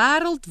 die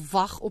wêreld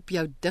wag op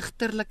jou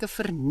digterlike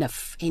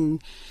vernuf. En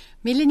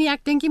Melanie,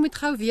 ek dink jy moet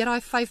gou weer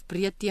daai 5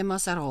 breë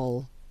temas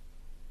herhaal.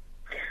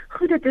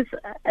 Goed, dit is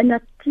 'n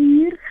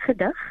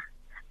natuurgedig,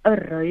 'n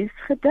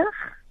reisgedig,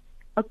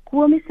 'n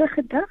komiese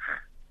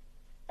gedig,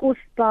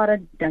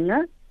 kosbare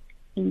dinge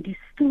en die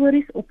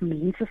stories op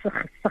mense se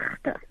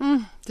gesigte.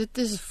 Dit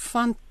is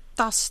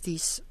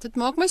fantasties. Dit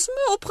maak my so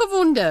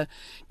opgewonde.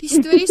 Die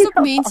stories op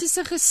mense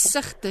se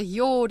gesigte.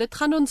 Ja, dit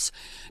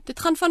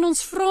gaan van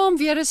ons vra om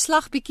weer 'n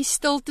slag bietjie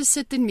stil te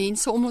sit en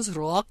mense om ons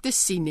raak te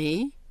sien,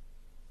 hè?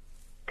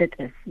 Dit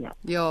is, ja.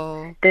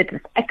 Ja. Dit is.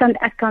 Ek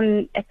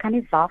kan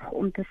nie wag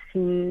om te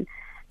sien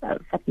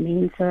wat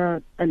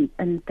mense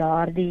in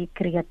daardie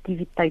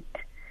kreatiwiteit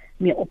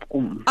mee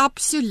opkom.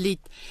 Absoluut.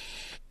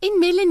 En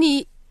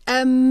Melanie,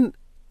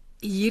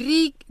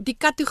 die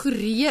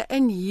kategorieë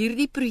in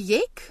hierdie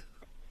projek,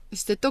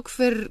 is dit ook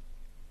vir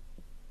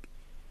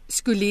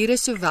skooliere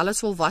sowel as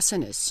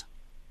volwassenes?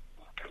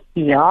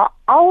 Ja,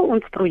 al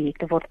ons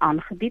projekte word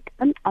aangebied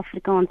in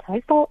Afrikaans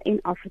huistaal en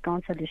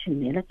Afrikaans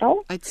addisionele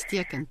taal.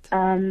 Uitstekend.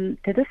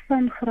 Dit is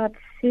van graad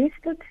 6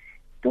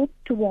 tot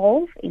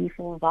 12 en die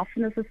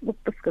volwassenes is ook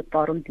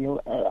beskikbaar om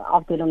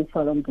afdeling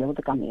vir om deel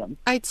te kan neem.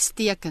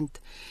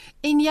 Uitstekend.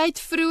 En jy het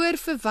vroeër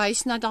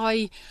verwys na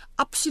daai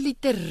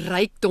absolute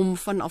rykdom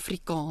van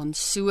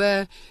Afrikaans.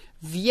 So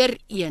weer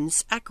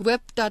eens, ek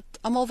hoop dat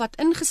almal wat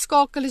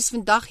ingeskakel is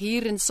vandag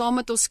hier en saam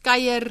met ons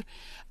kuier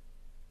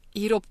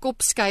hier op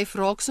KOPSKUIF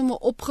raak sommer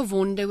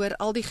opgewonde oor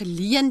al die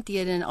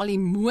geleenthede en al die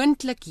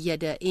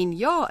moontlikhede. En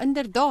ja,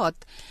 inderdaad,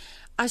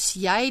 as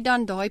jy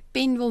dan daai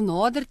pen wil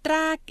nader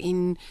trek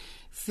en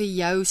vir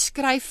jou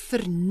skryf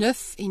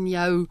vernuf en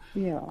jou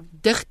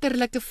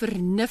digterlike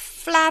vernuf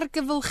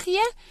vlerke wil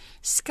gee,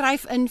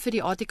 skryf in vir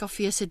die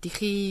ATKV se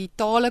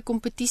digitale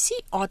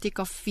kompetisie,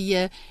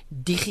 ATKV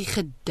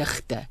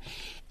DigiProjekte.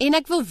 En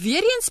ek wil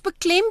weer eens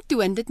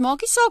beklemtoon, dit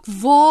maak nie saak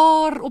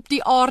waar op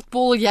die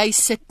aardbol jy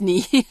sit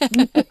nie.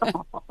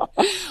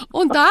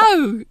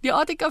 Onthou, die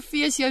ATKV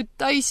is jou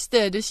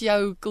tuiste, dis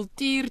jou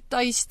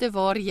kultuurtuiste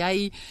waar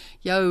jy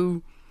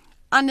jou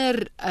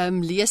ander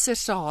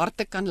lesers se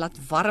harte kan laat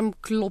warm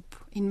klop.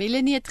 En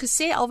Melanie het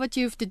gesê, al wat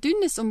jy hoef te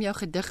doen is om jou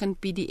gedig in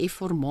PDF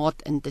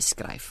formaat in te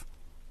skryf.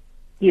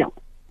 Ja.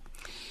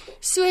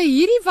 So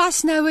hierdie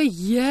was nou 'n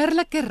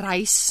heerlike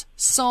reis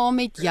saam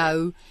met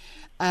jou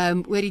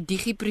oor die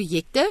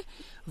DigiProjekte,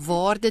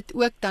 waar dit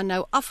ook dan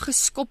nou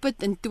afgeskop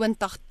het in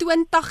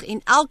 2020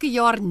 en elke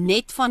jaar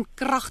net van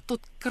krag tot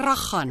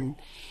krag gaan.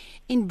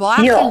 En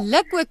baie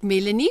geluk ook,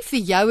 Melanie, vir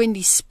jou en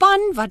die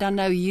span, wat dan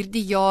nou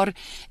hierdie jaar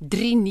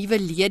 3 nuwe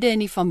lede in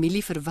die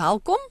familie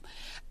verwelkom.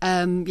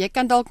 Jy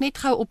kan dalk net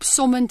gou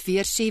opsommend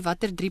weer sê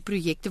watter 3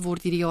 projekte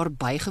word hierdie jaar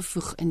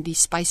bygevoeg in die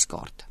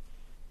spyskaart.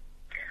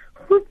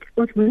 Goed,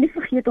 ons moet nie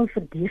vergeet om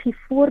vir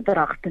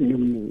DigiProjekte te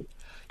noem nie.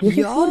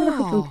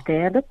 DigiProjekte is ons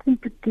 3de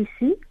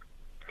kompetisie.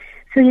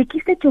 So jy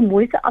kies net jou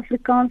mooiste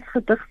Afrikaans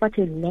gedig wat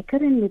jy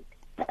lekker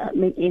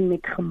en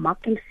met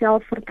gemak en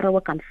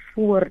selfvertroue kan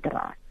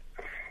voordra.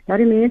 Nou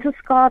die mense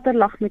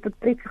skaterlag met 'n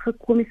prettige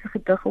komiese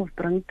gedig of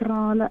bring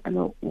trane in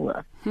hul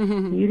oë.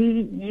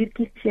 Hier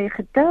kies jy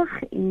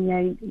gedig en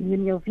jy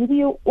neem jou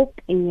video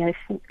op en jy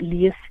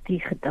lees die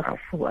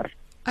gedig voor.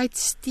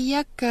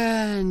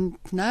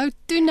 Uitstekend. Nou.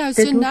 Dit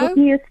hoef ook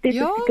nie 'n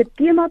spesifieke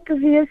tema te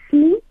wees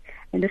nie,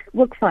 en dis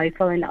ook vir hy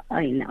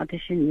en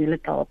addisionele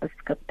taal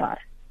beskikbaar.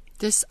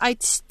 Dis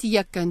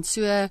uitstekend.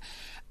 So,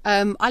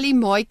 al die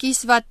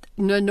maatjies wat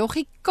nou nog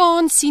nie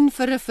kans sien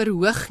vir 'n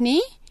verhoog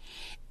nie,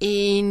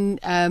 en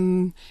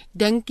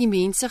dink die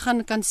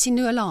mense kan sien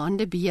hoe hulle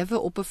hande bewe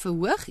op 'n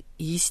verhoog,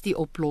 hier's die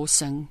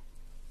oplossing.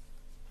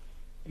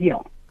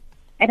 Ja.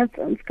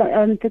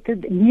 En dit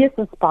lees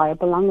is baie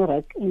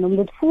belangrik, en om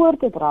dit voor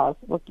te dra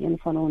is ook een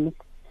van ons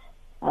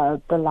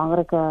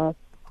belangrike,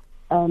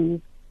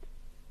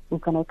 hoe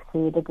kan ek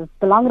sê, dit is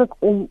belangrik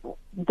om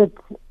dit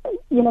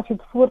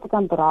enigiets voor te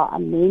kan dra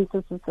aan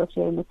mense, soos as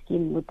jy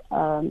miskien moet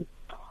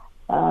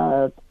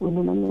hoe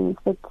noem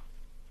dit,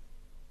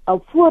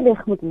 op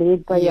voorlig moet lees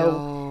by jou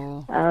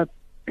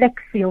plek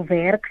vir jou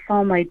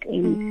werksaamheid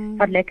en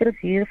wat lekker is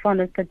hiervan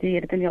is dat jy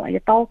dit in jou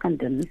eie taal kan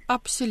doen.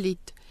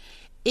 Absoluut.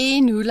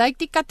 En hoe lyk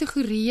die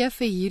kategorieë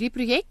vir hierdie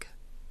projek?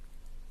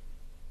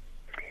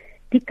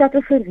 Die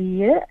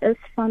kategorieë is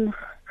van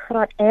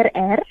graad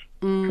RR,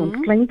 ons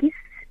kleintjies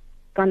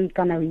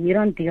kan nou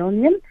hieraan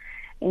deelneem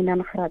en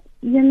dan graad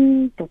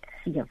 1 tot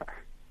 7.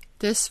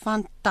 Dis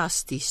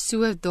fantasties.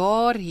 So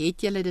daar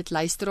het julle dit,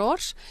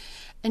 luisteraars.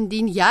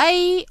 Indien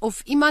jy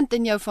of iemand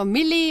in jou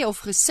familie of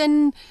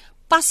gesin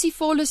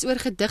passievol is oor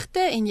gedigte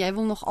en jy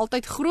wil nog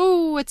altyd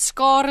groot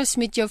skares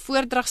met jou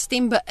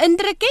voordragstem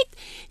beïndruk het,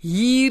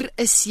 hier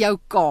is jou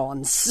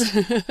kans.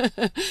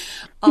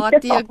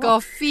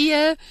 ATKV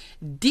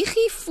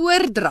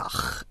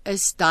DigiProjekte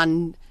is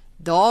dan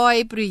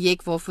daai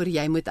projek waarvoor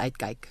jy moet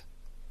uitkyk.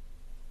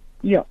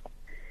 Ja.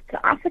 So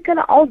as ek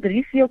hulle al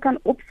 3 vir jou kan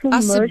opsom,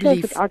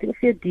 Asseblief.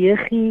 ATKV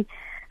Digi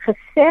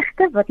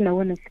gesegde wat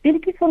nou in 'n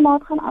speletjie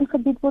formaat gaan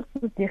aangebied word,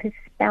 soos Digi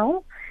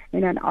spel,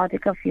 en dan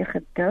ATKV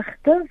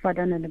gedigte wat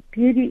dan in 'n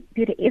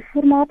PDF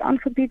formaat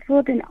aangebied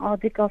word en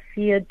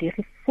ATKV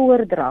Digi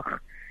voordrag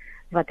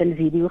wat in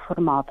video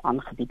formaat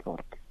aangebied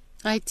word.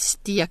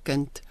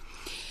 Uitstekend.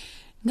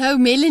 Nou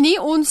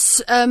Melanie,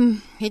 ons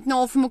het nou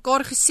al vir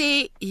mekaar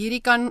gesê,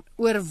 hierdie kan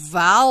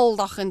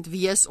oorweldigend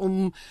wees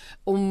om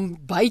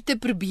by te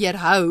probeer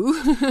hou.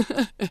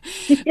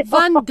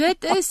 Want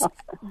dit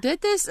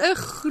is 'n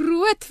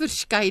groot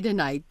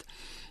verskeidenheid.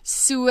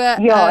 So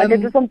ja, en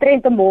dit is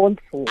omtrent 'n maand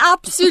vol.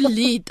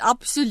 Absoluut.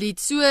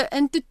 So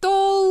in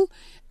totaal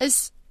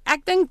is,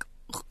 ek dink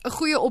 'n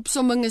goeie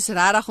opsomming is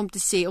regtig om te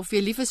sê of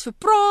jy lief is vir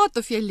praat,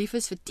 of jy lief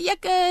is vir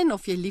teken,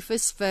 of jy lief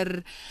is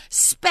vir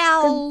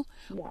spel.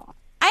 Ja.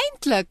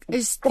 Eintlik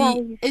is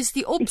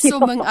die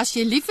opsomming as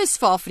jy lief is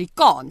vir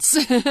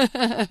Afrikaans.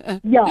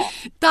 Ja.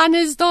 Dan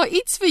is daar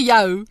iets vir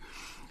jou.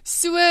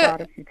 So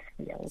Daar is iets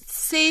vir jou.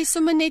 sê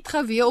sommer net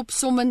gou weer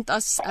opsommend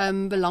as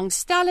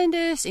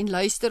belangstellendes en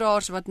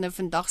luisteraars wat nou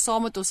vandag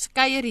saam met ons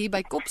kuier hier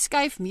by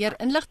KOPSKUIF meer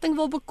inligting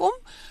wil bekom,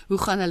 hoe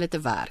gaan hulle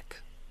te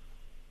werk?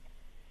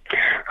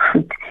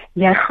 Goed.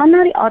 Jy gaan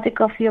na die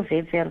ATKV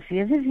webwerf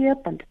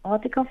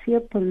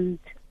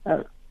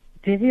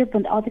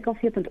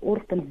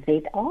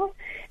www.atkv.org.za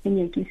en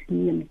jy kies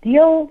neem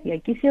deel, jy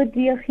kies jou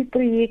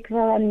DG-projek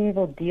waaraan jy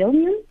wil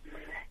deelneem.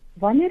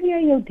 Wanneer jy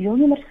jou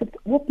deelnemers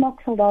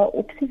oopmaak, sal daar 'n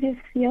opsie wees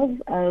vir jou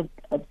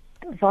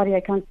waar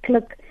jy kan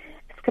klik,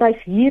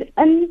 skryf hier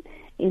in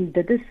en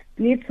dit is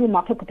net so 'n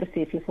maklike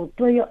proses. Jy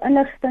voltooi jou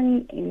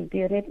inligting en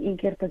deur net een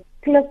keer te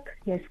klik,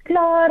 jy's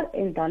klaar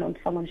en dan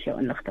ontvang ons jou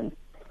inligting.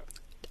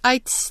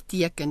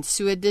 Uitstekend.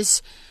 So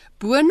dis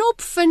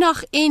boonop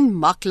vinnig en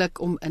maklik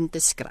om in te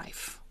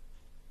skryf.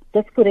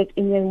 Dis korrek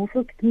en jy hoef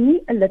ook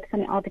nie 'n lid van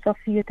die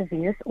ATKV te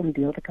wees om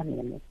deel te kan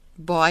neem nie.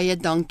 Baie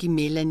dankie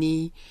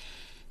Melanie.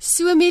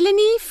 So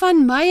Melanie,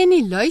 van my en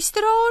die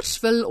luisteraars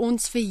wil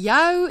ons vir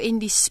jou en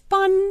die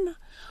span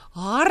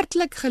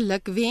hartlik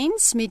geluk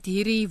wens met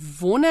hierdie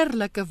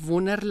wonderlike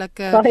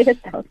Baie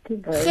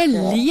dankie,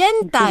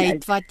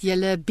 geleentheid wat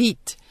julle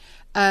bied.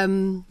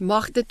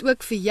 Mag dit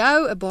ook vir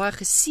jou 'n baie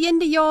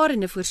geseënde jaar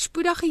en 'n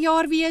voorspoedige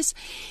jaar wees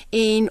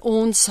en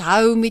ons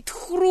hou met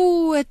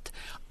groot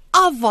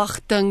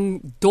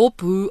afwagting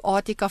dop hoe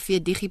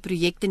ATKV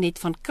DigiProjekte net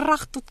van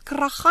krag tot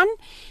krag gaan.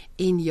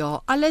 En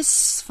ja,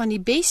 alles van die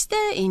beste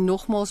en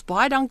nogmaals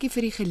baie dankie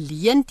vir die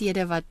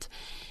geleenthede wat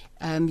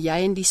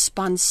jy en die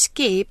span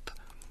skep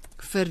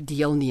vir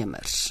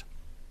deelnemers.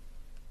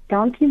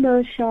 Dankie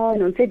Mersha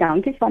en ons sê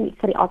dankie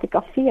vir die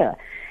ATKV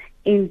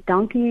en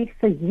dankie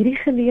vir hierdie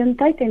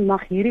geleentheid en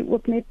mag hierdie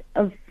ook net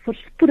 'n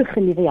voorspoedige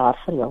nuwe jaar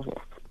vir jou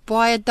wees.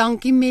 Baie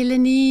dankie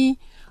Melanie.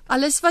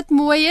 Alles wat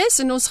mooi is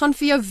en ons gaan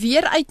vir jou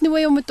weer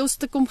uitnooi om met ons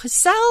te kom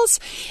gesels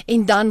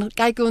en dan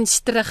kyk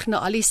ons terug na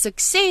al die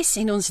sukses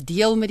en ons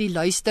deel met die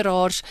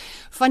luisteraars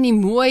van die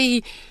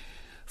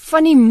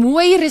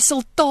mooi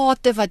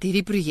resultate wat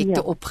hierdie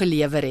projekte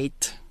opgelewer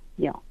het.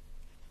 Ja,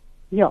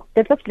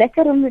 dit was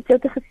lekker om met jou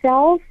te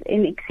gesels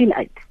en ek sien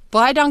uit.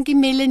 Baie dankie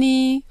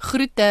Melanie,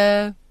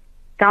 groete.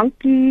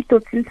 Dankie,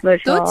 totsiens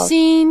Mersha.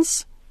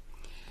 Totsiens.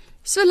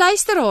 So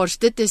luisteraars,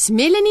 dit is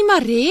Melanie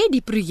Marais,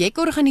 die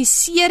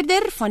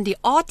projekorganiseerder van die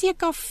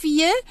ATKV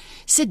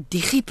se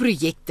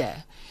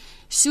DigiProjekte.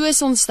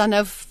 Soos ons dan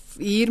nou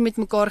hier met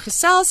mekaar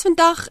gesels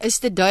vandag, is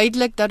dit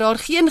duidelik dat daar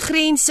geen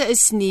grense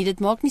is nie. Dit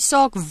maak nie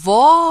saak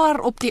waar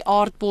op die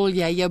aardbol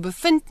jy jou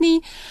bevind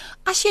nie.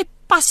 As jy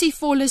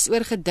passievol is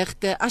oor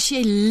gedigte, as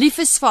jy lief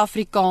is vir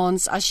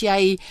Afrikaans, as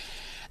jy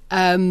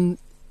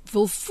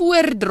wil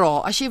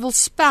voordra, as jy wil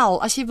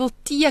spel, as jy wil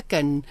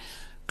teken,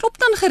 klop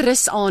dan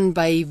gerus aan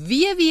by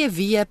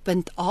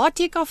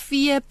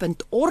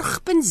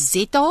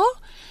www.atkv.org.za,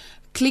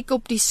 klik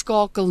op die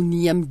skakel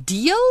neem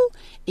deel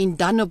en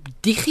dan op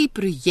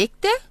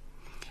DigiProjekte.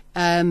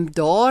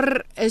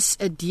 Daar is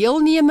 'n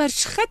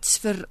deelnemersgids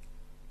vir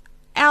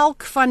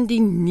elk van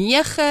die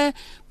 9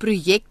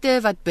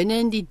 projekte wat binne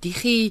in die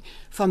Digi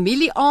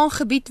familie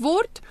aangebied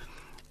word.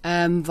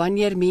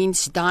 Wanneer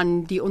mens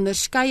dan die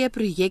onderskeie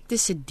projekte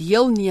se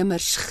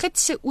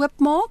deelnemersgidse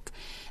oopmaak,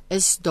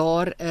 is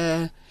daar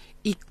 'n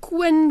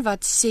ikoon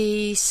wat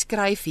sê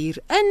skryf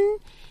hier in.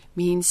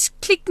 Mens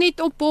klik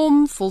net op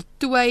hom,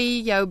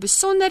 voltooi jou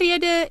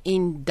besonderhede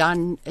en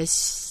dan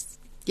is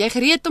jy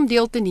gereed om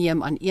deel te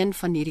neem aan een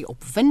van hierdie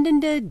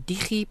opwindende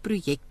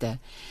DigiProjekte.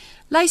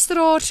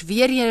 Luisteraars,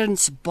 weer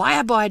eens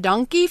baie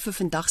dankie vir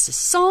vandag se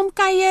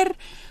saamkuier.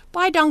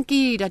 Baie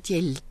dankie dat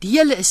jy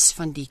deel is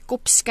van die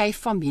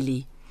KOPSKUIF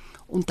familie.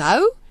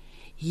 Onthou,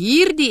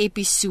 hierdie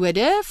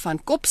episode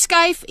van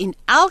KOPSKUIF en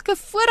elke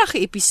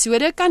vorige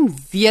episode kan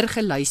weer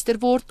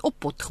geluister word op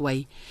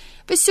Potgooi.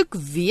 Besoek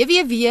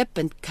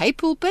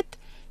www.kpulpit,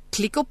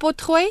 klik op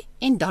Potgooi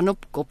en dan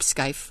op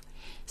KOPSKUIF.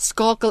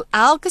 Skakel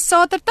elke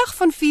Saterdag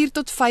van 4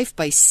 tot 5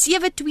 by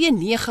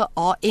 729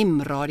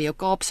 AM Radio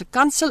Kaapse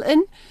Kansel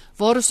in,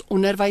 waar ons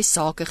onderwys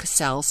sake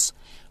gesels.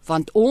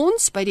 Want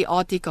ons by die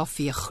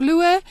ATKV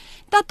glo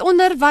dat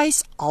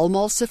onderwys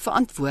almal se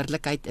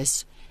verantwoordelikheid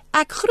is.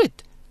 Ek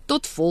groet,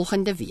 tot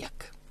volgende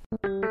week.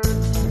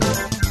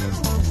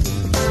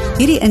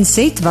 Hierdie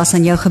inset was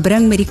aan jou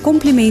gebring met die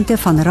komplimente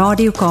van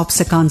Radio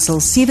Kaapse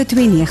Kansel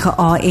 729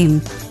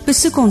 AM.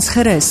 Besoek ons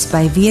gerus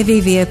by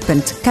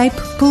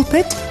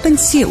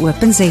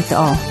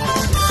www.kpulpit.co.za.